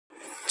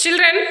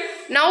Children,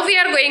 now we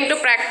are going to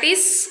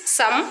practice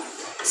some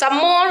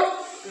more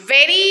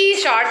very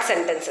short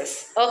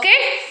sentences. Okay?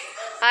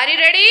 Are you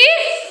ready?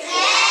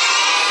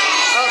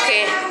 Yes.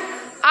 Okay.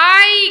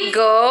 I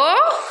go.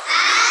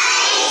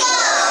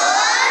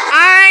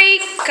 I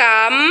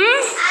come.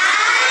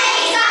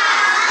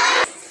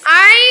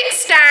 I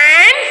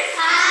stand.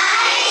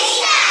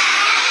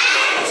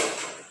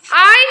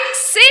 I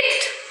sit.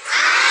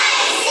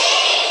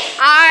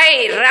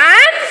 I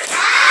run.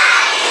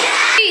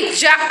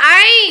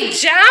 I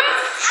jump.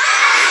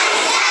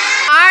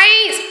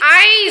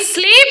 I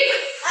sleep.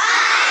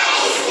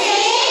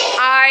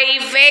 I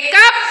wake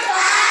up.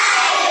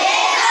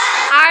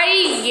 I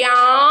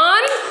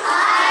yawn.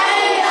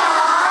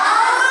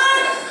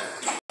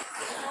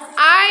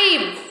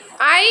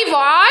 I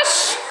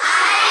wash.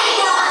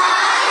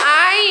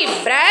 I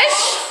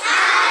brush.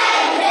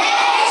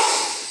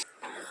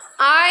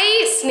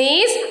 I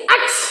sneeze.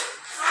 Achoo.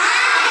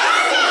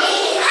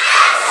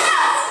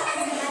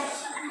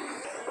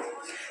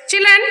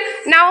 Children,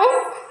 now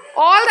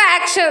all the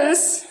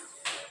actions,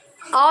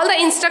 all the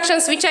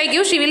instructions which I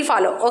give, she will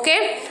follow.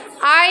 Okay?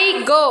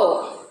 I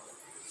go.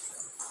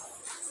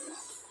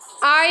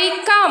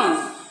 I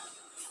come.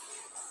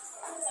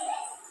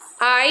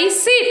 I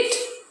sit.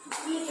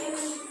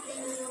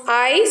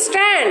 I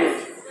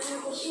stand.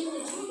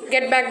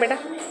 Get back, beta.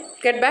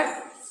 Get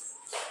back.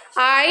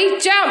 I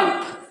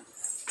jump.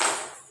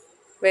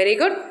 Very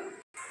good.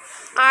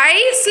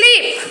 I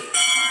sleep.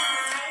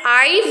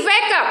 I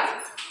wake up.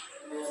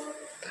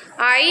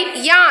 I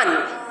yawn.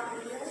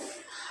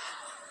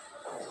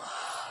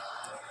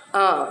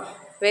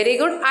 Very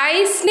good.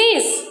 I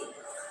sneeze.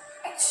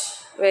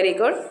 Very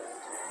good.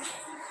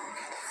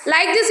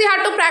 Like this you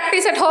have to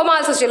practice at home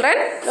also, children.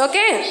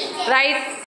 Okay? Right.